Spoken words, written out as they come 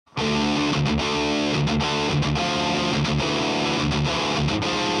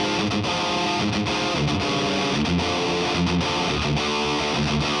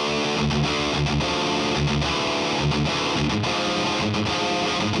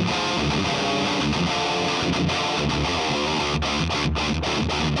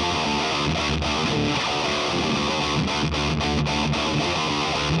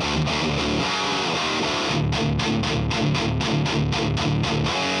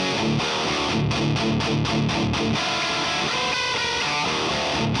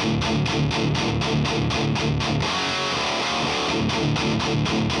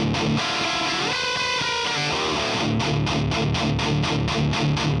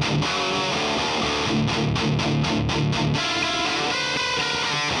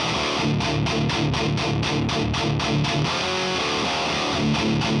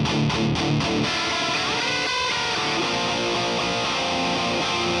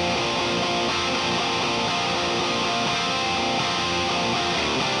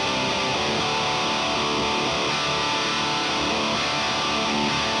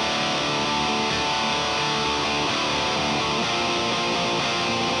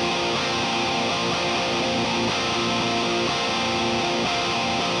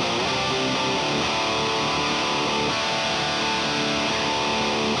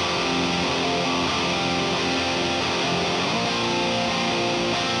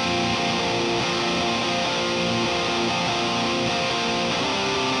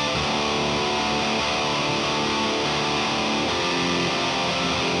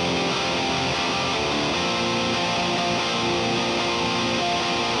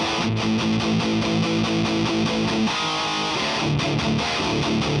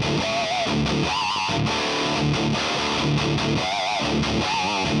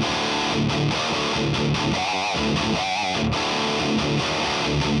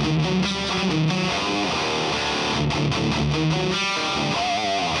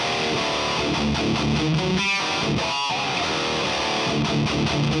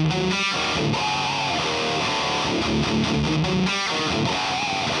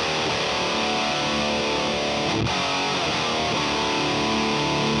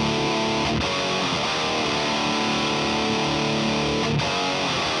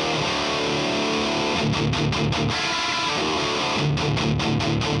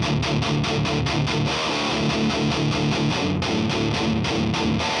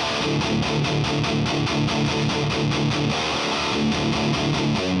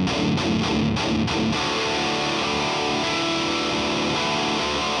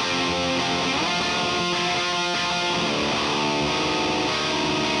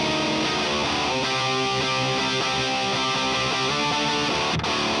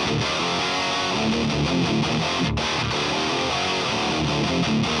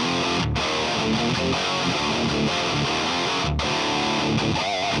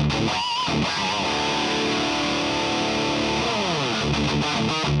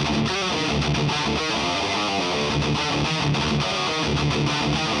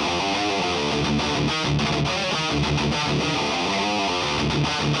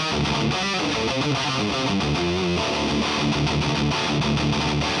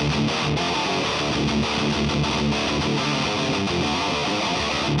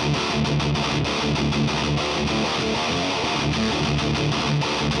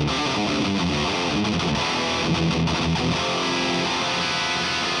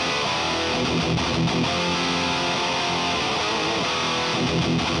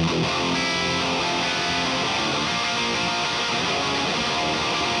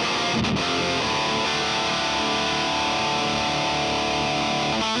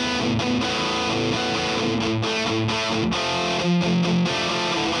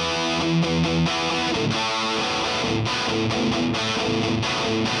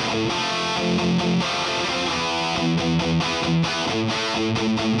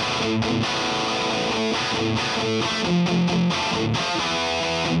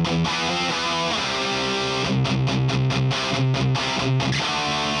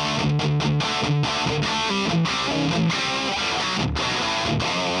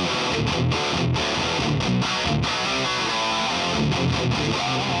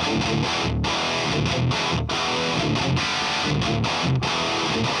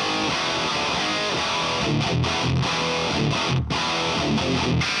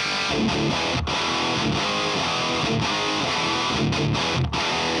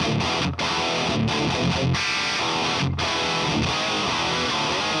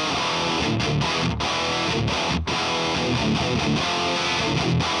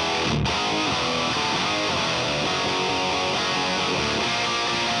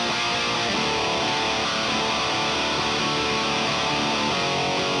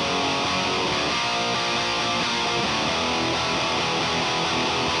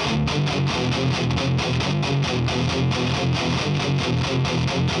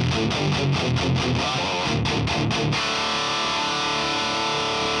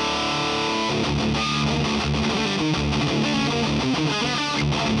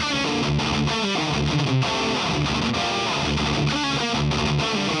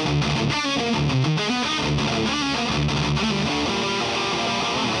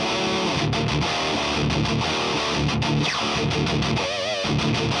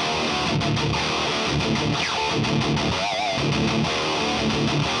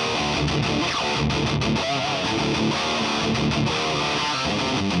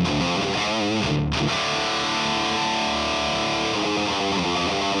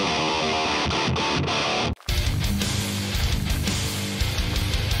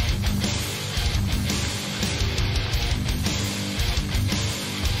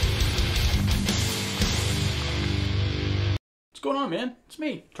What's going on, man? It's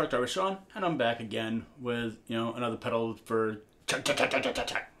me, Truck Driver Sean, and I'm back again with, another pedal for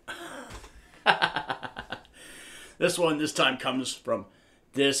This time comes from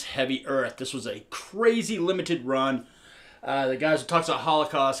This Heavy Earth. This was a crazy limited run. The guys who talks about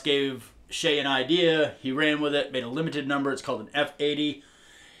Holocaust gave Shay an idea. He ran with it, made a limited number. It's called an F80.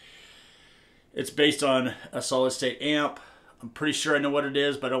 It's based on a solid state amp. I'm pretty sure I know what it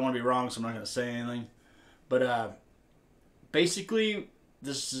is, but I don't want to be wrong, so I'm not going to say anything. But basically,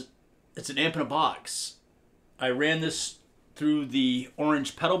 it's an amp in a box. I ran this through the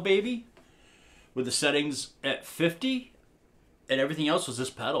orange PedalBaby with the settings at 50, and everything else was this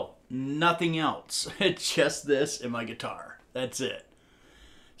pedal. Nothing else. It's just this and my guitar. That's it.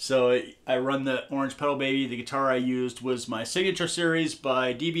 So I run the orange PedalBaby. The guitar I used was my Signature Series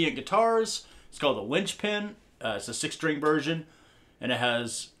by Deviant Guitars. It's called the Linchpin. It's a 6-string version, and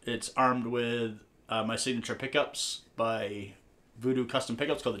it's armed with my signature pickups by Voodoo Custom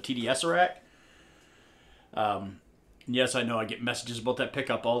Pickups called the TDSerracT. Yes, I know I get messages about that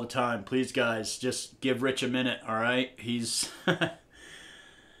pickup all the time. Please, guys, just give Rich a minute, all right? He's...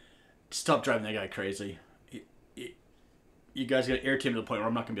 Stop driving that guy crazy. You guys got to irritate him to the point where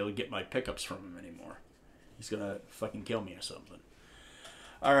I'm not going to be able to get my pickups from him anymore. He's going to fucking kill me or something.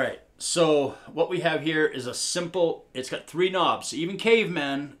 All right, so what we have here is a simple... It's got 3 knobs. Even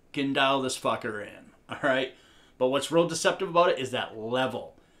cavemen can dial this fucker in, all right? But what's real deceptive about it is that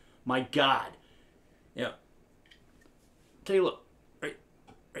level. My God. Yeah. Take a look. Right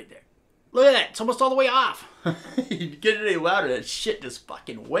there. Look at that. It's almost all the way off. You get it any louder, that shit just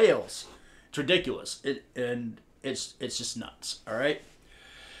fucking wails. It's ridiculous. It's just nuts. All right.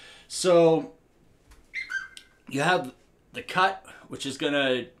 So you have the cut, which is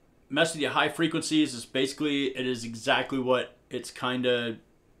gonna mess with your high frequencies. It is exactly what it's kind of.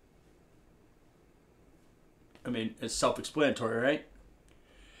 I mean, it's self-explanatory, right?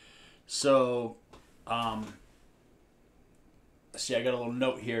 So, see, I got a little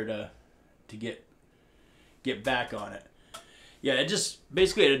note here to get back on it. Yeah, it just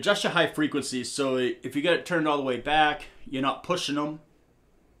basically it adjusts your high frequencies. So if you got it turned all the way back, you're not pushing them,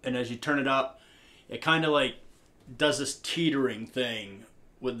 and as you turn it up, it kind of like does this teetering thing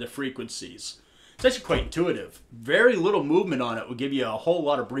with the frequencies. It's actually quite intuitive. Very little movement on it will give you a whole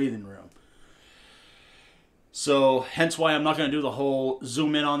lot of breathing room. So hence why I'm not going to do the whole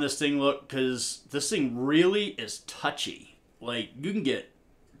zoom in on this thing look, because this thing really is touchy. Like, you can get,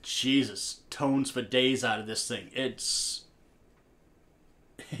 Jesus, tones for days out of this thing.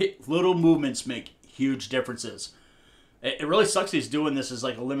 Little movements make huge differences. It really sucks he's doing this as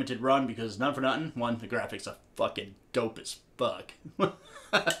like a limited run, because not for nothing, one, the graphics are fucking dope as fuck.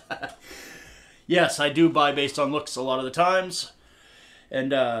 Yes, I do buy based on looks a lot of the times.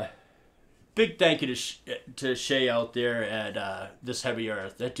 And big thank you to Shay out there at This Heavy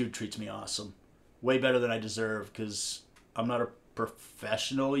Earth. That dude treats me awesome. Way better than I deserve, because I'm not a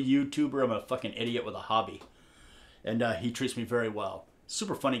professional YouTuber. I'm a fucking idiot with a hobby. And he treats me very well.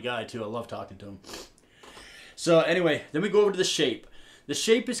 Super funny guy, too. I love talking to him. So, anyway, then we go over to the shape. The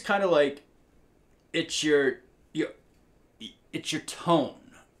shape is kind of like, it's your tone.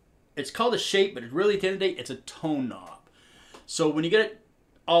 It's called a shape, but really, at the end of the day, it's a tone knob. So, when you get it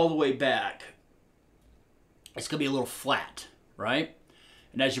all the way back, it's going to be a little flat, right?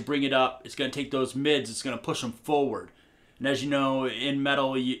 And as you bring it up, it's going to take those mids, it's going to push them forward. And as you know, in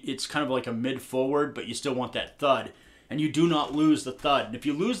metal, it's kind of like a mid-forward, but you still want that thud. And you do not lose the thud. And if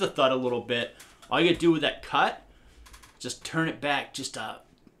you lose the thud a little bit, all you got to do with that cut, just turn it back just a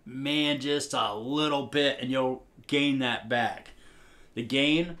little bit, and you'll gain that back. The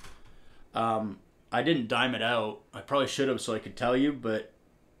gain, I didn't dime it out. I probably should have so I could tell you, but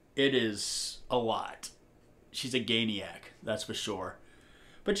it is a lot. She's a gainiac, that's for sure.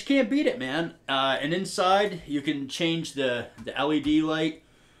 But you can't beat it, man. And inside, you can change the LED light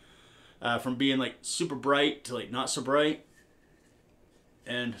from being like super bright to like not so bright.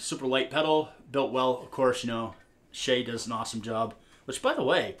 And super light pedal, built well. Of course, you know, Shay does an awesome job. Which, by the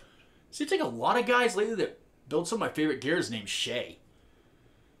way, seems like a lot of guys lately that build some of my favorite gears named Shay.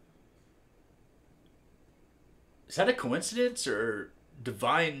 Is that a coincidence or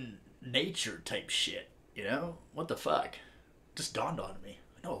divine nature type shit? You know? What the fuck? Just dawned on me.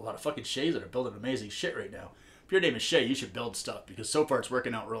 I know a lot of fucking Shays that are building amazing shit right now. If your name is Shay, you should build stuff, because so far it's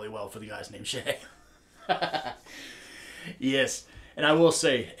working out really well for the guys named Shay. Yes. And I will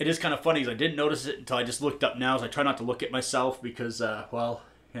say, it is kind of funny, because I didn't notice it until I just looked up now, as I try not to look at myself, because, well,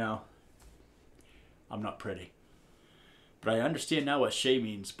 you know, I'm not pretty. But I understand now what Shay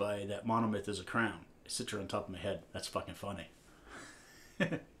means by that monomyth is a crown. It sits right on top of my head. That's fucking funny.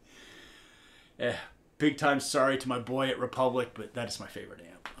 Yeah. Big time sorry to my boy at Republic, but that is my favorite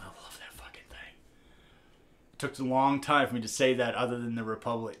amp. I love that fucking thing. It took a long time for me to say that other than the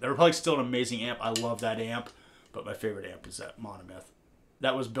Republic. The Republic's still an amazing amp. I love that amp, but my favorite amp is that monomyth.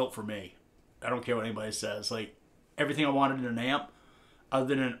 That was built for me. I don't care what anybody says. Like, everything I wanted in an amp, other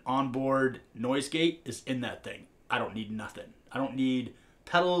than an onboard noise gate, is in that thing. I don't need nothing. I don't need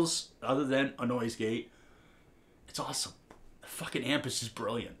pedals other than a noise gate. It's awesome. The fucking amp is just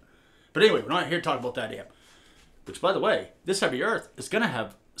brilliant. But anyway, we're not here to talk about that amp. Which, by the way, This Heavy Earth is going to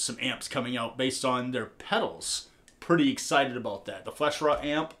have some amps coming out based on their pedals pretty excited about that. The Flesh Raw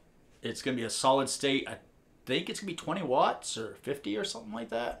amp, it's going to be a solid state. I think it's going to be 20 watts or 50 or something like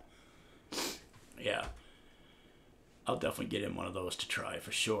that. Yeah. I'll definitely get in one of those to try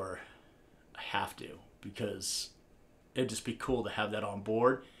for sure. I have to, because it'd just be cool to have that on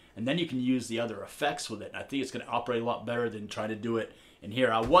board. And then you can use the other effects with it. I think it's going to operate a lot better than trying to do it in here.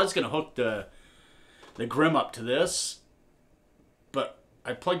 I was going to hook the Grim up to this, but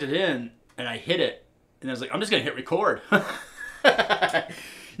I plugged it in and I hit it. And I was like, I'm just going to hit record.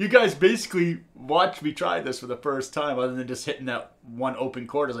 You guys basically watched me try this for the first time, other than just hitting that one open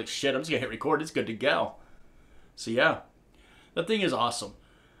chord. I was like, shit, I'm just going to hit record. It's good to go. So yeah, that thing is awesome.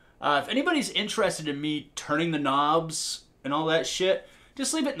 If anybody's interested in me turning the knobs and all that shit,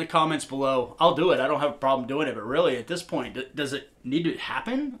 just leave it in the comments below. I'll do it. I don't have a problem doing it. But really, at this point, does it need to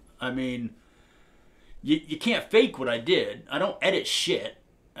happen? I mean, you can't fake what I did. I don't edit shit.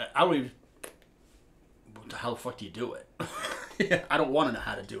 I don't even... How the fuck do you do it? I don't want to know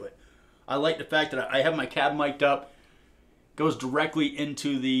how to do it. I like the fact that I have my cab mic'd up. Goes directly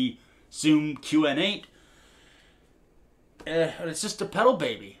into the Zoom QN8. And it's just a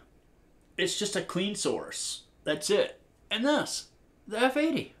PedalBaby. It's just a clean source. That's it. And this, the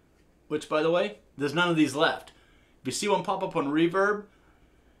F80. Which, by the way, there's none of these left. If you see one pop up on Reverb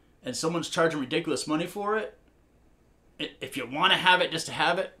and someone's charging ridiculous money for it, if you want to have it just to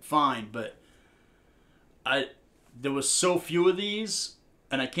have it, fine. But there was so few of these,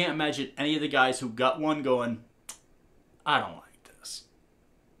 and I can't imagine any of the guys who got one going, I don't like this.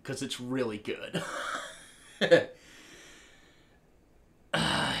 Because it's really good.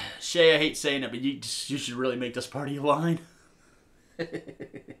 Shay, I hate saying it, but you should really make this part of your line.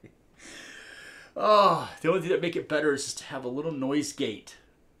 Oh, the only thing that make it better is just to have a little noise gate.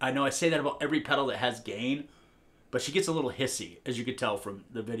 I know I say that about every pedal that has gain, but she gets a little hissy, as you could tell from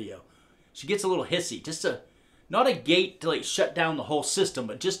the video. She gets a little hissy. Just not a gate to like shut down the whole system,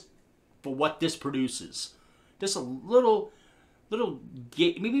 but just for what this produces. Just a little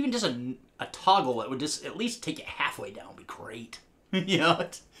gate, maybe even just a toggle that would just at least take it halfway down would be great. You know,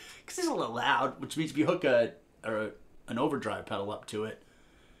 because it's a little loud, which means if you hook an overdrive pedal up to it,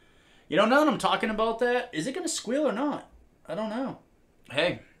 you know, now that I'm talking about that, is it going to squeal or not? I don't know.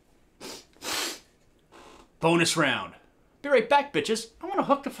 Hey, bonus round. Be right back, bitches. I want to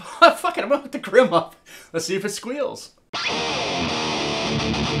hook the fuck it. I'm gonna hook the Grim up. Let's see if it squeals.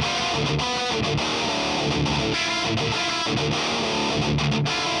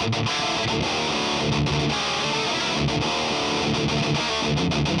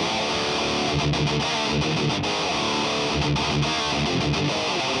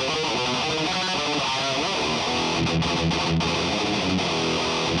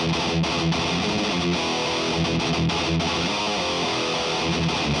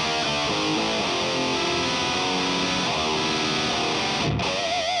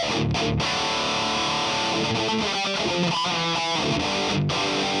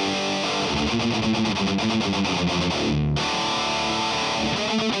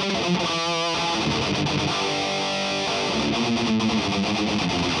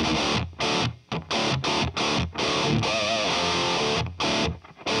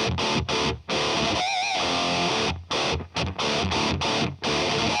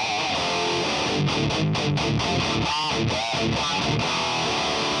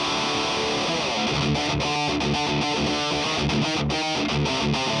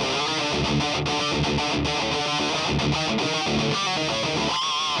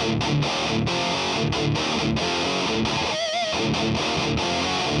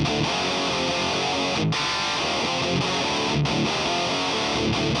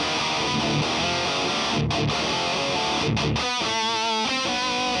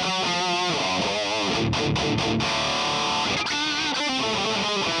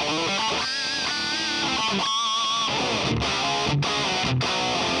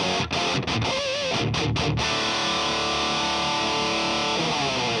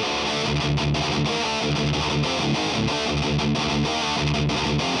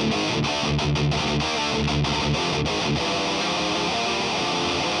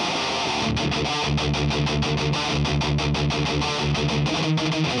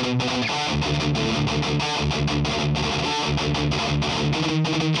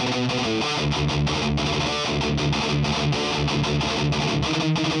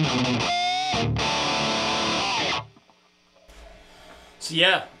 So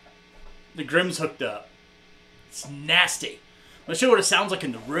yeah, the Grim's hooked up. It's nasty. I'm not sure what it sounds like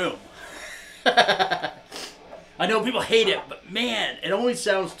in the room. I know people hate it, but man, it always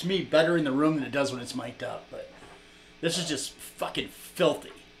sounds to me better in the room than it does when it's mic'd up. But this is just fucking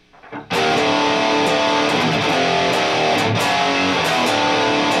filthy.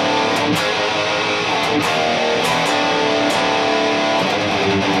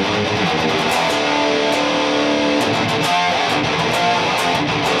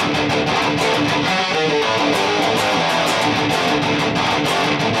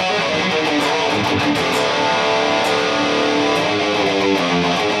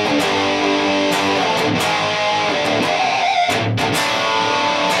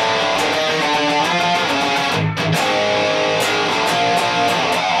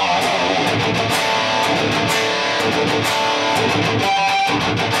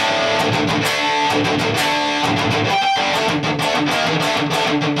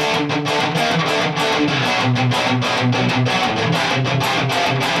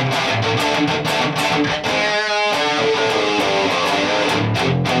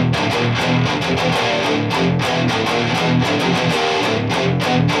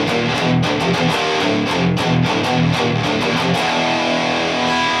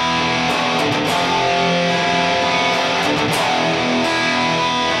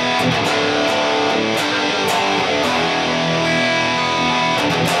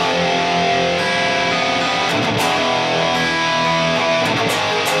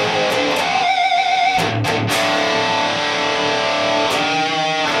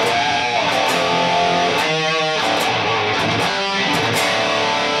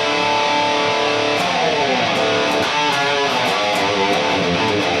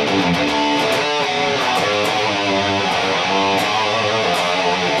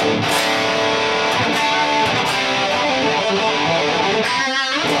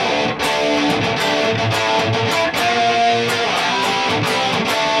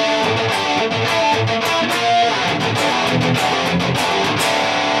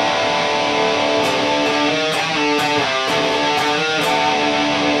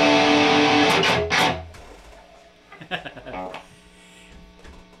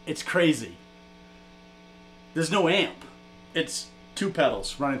 It's crazy. There's no amp. It's 2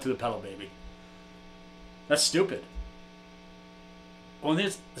 pedals running through the PedalBaby. That's stupid. Well,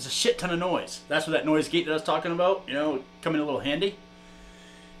 there's a shit ton of noise. That's what that noise gate that I was talking about, you know, come in a little handy.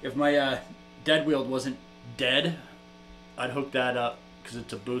 If my dead wheel wasn't dead, I'd hook that up because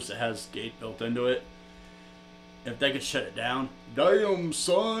it's a boost that has gate built into it. If they could shut it down, damn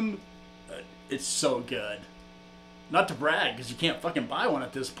son, it's so good. Not to brag because you can't fucking buy one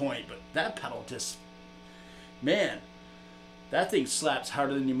at this point, but that pedal just, man, that thing slaps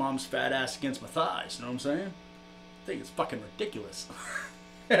harder than your mom's fat ass against my thighs. You know what I'm saying? I think it's fucking ridiculous.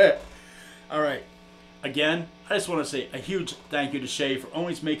 All right. Again, I just want to say a huge thank you to Shay for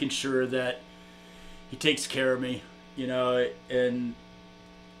always making sure that he takes care of me, you know, and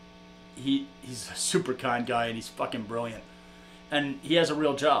he's a super kind guy and he's fucking brilliant. And he has a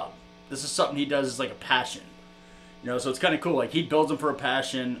real job. This is something he does as like a passion. You know, so it's kind of cool. Like, he builds them for a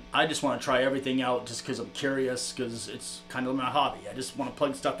passion. I just want to try everything out just because I'm curious, because it's kind of my hobby. I just want to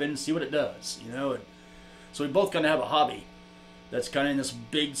plug stuff in and see what it does, you know. And so we both kind of have a hobby that's kind of in this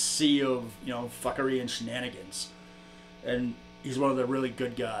big sea of, you know, fuckery and shenanigans. And he's one of the really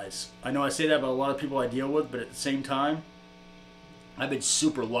good guys. I know I say that about a lot of people I deal with, but at the same time, I've been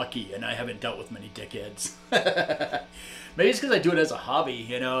super lucky and I haven't dealt with many dickheads. Maybe it's because I do it as a hobby,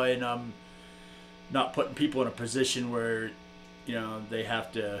 you know, and not putting people in a position where, you know, they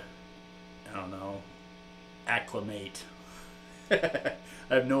have to, I don't know, acclimate. I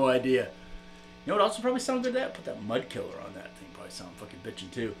have no idea. You know what else would probably sound good to that? Put that mud killer on that thing. Probably sound fucking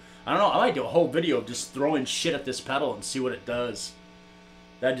bitchin' too. I don't know. I might do a whole video of just throwing shit at this pedal and see what it does.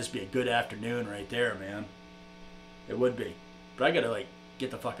 That'd just be a good afternoon right there, man. It would be. But I gotta, like,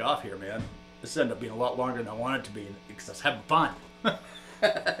 get the fuck off here, man. This ended up being a lot longer than I wanted it to be because I was having fun.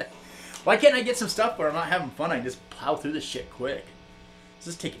 Why can't I get some stuff where I'm not having fun? I can just plow through this shit quick. It's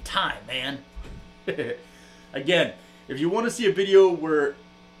just taking time, man. Again, if you want to see a video where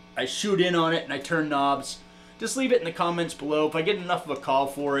I shoot in on it and I turn knobs, just leave it in the comments below. If I get enough of a call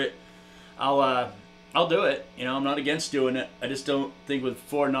for it, I'll do it. You know, I'm not against doing it. I just don't think with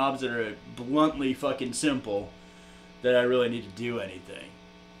 4 knobs that are bluntly fucking simple that I really need to do anything.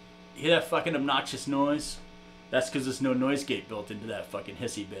 You hear that fucking obnoxious noise? That's because there's no noise gate built into that fucking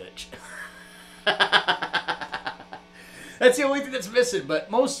hissy bitch. That's the only thing that's missing,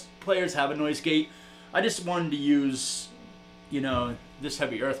 but most players have a noise gate. I just wanted to use, you know, this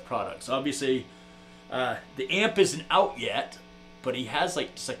Heavy Earth products. Obviously, the amp isn't out yet, but he has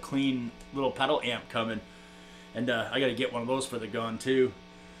like just a clean little pedal amp coming. And I gotta get one of those for the gun too.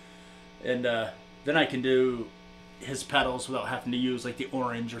 And then I can do his pedals without having to use like the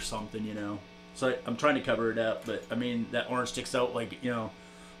orange or something, you know. So I'm trying to cover it up, but I mean, that orange sticks out like, you know,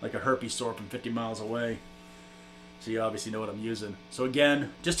 like a herpes sore from 50 miles away. So you obviously know what I'm using. So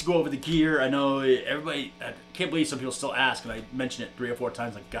again, just to go over the gear, I know everybody, I can't believe some people still ask, and I mention it 3 or 4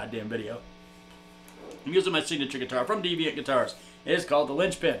 times in a goddamn video. I'm using my signature guitar from Deviant Guitars. It is called the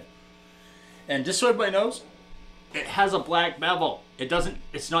Linchpin. And just so everybody knows, it has a black bevel.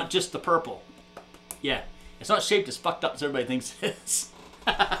 It's not just the purple. Yeah, it's not shaped as fucked up as everybody thinks it is.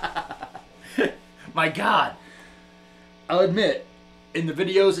 My God. I'll admit, in the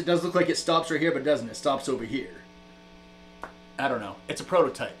videos it does look like it stops right here, but it doesn't. It stops over here. I don't know. It's a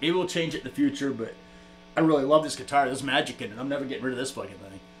prototype. Maybe we'll change it in the future, but I really love this guitar. There's magic in it. I'm never getting rid of this fucking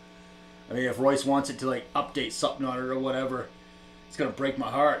thing. I mean, if Royce wants it to like update something on it or whatever, it's going to break my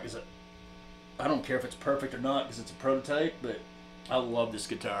heart because I don't care if it's perfect or not because it's a prototype, but I love this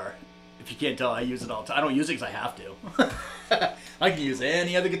guitar. If you can't tell, I use it all the time. I don't use it because I have to. I can use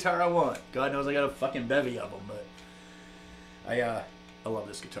any other guitar I want. God knows I got a fucking bevy of them, but I love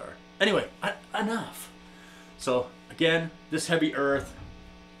this guitar. Anyway, enough. So, again, this Heavy Earth,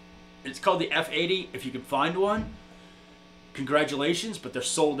 it's called the F80. If you can find one, congratulations, but they're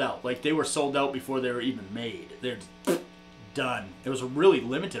sold out. Like, they were sold out before they were even made. They're done. It was really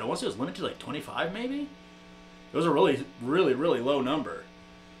limited. I want to say it was limited to like 25 maybe? It was a really, really, really low number.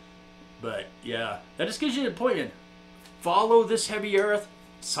 But, yeah, that just gives you an appointment. Follow this Heavy Earth.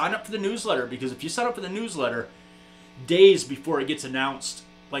 Sign up for the newsletter, because if you sign up for the newsletter, days before it gets announced,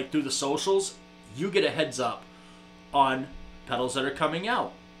 like through the socials, you get a heads up on pedals that are coming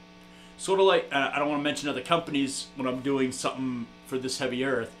out. Sort of like, I don't want to mention other companies when I'm doing something for this Heavy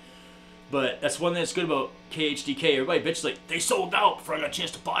Earth, but that's one thing that's good about KHDK. Everybody bitches like, they sold out before I got a chance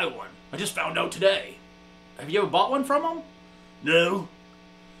to buy one. I just found out today. Have you ever bought one from them? No.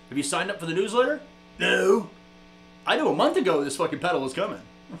 Have you signed up for the newsletter? No. I knew a month ago this fucking pedal was coming.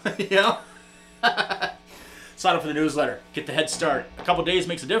 You know? Sign up for the newsletter. Get the head start. A couple days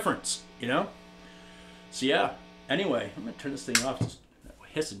makes a difference, you know? So yeah. Anyway, I'm going to turn this thing off just that way.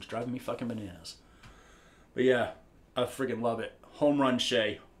 hissing's driving me fucking bananas. But yeah, I freaking love it. Home run,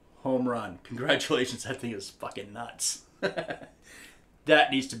 Shay. Home run. Congratulations. That thing is fucking nuts.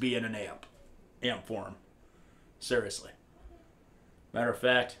 That needs to be in an amp form. Seriously. Matter of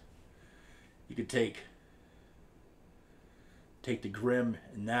fact, you could take the Grim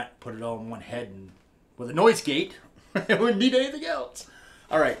and that, put it all in one head, and with a noise gate, it wouldn't need anything else.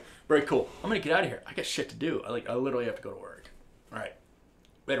 All right, very cool. I'm gonna get out of here. I got shit to do. I literally have to go to work. All right,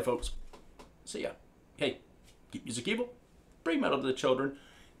 later, folks. See ya. Hey, keep music evil, bring metal to the children.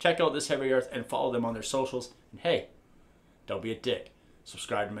 Check out This Heavy Earth and follow them on their socials. And hey, don't be a dick.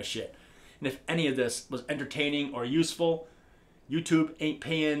 Subscribe to my shit. And if any of this was entertaining or useful, YouTube ain't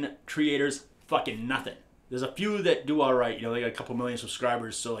paying creators fucking nothing. There's a few that do all right. You know, they got a couple million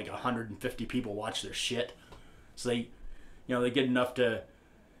subscribers, so like 150 people watch their shit. So they, you know, they get enough to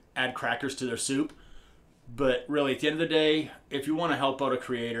add crackers to their soup. But really, at the end of the day, if you want to help out a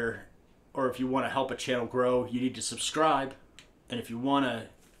creator, or if you want to help a channel grow, you need to subscribe. And if you want to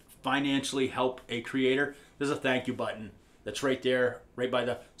financially help a creator, there's a thank you button that's right there, right by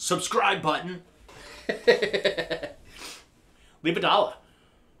the subscribe button. Leave $1.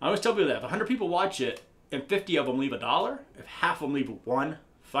 I always tell people that if 100 people watch it and 50 of them leave $1, if half of them leave $1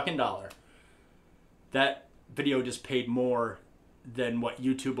 fucking dollar, that video just paid more than what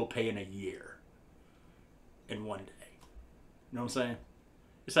YouTube will pay in a year in one day. You know what I'm saying?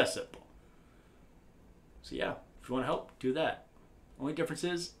 It's that simple. So yeah, if you want to help, do that. Only difference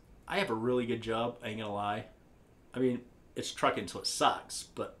is I have a really good job, I ain't gonna lie. I mean, it's trucking, so it sucks,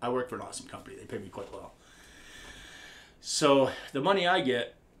 but I work for an awesome company. They pay me quite well. So the money I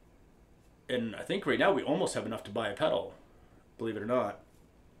get, and I think right now we almost have enough to buy a pedal, believe it or not,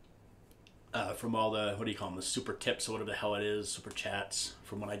 from all the, what do you call them, the super tips or whatever the hell it is, super chats,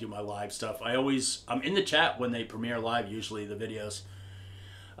 from when I do my live stuff. I'm in the chat when they premiere live, usually the videos.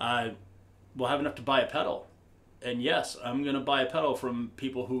 We'll have enough to buy a pedal. And yes, I'm going to buy a pedal from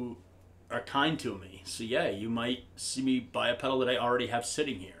people who are kind to me. So yeah, you might see me buy a pedal that I already have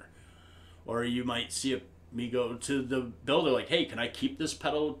sitting here. Or you might see me go to the builder like, hey, can I keep this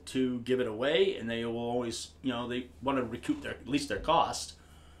pedal to give it away? And they will always, you know, they want to recoup at least their cost.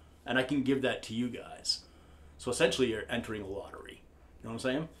 And I can give that to you guys. So essentially you're entering a lottery. You know what I'm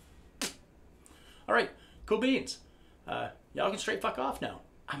saying? All right, cool beans. Y'all can straight fuck off now.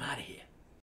 I'm out of here.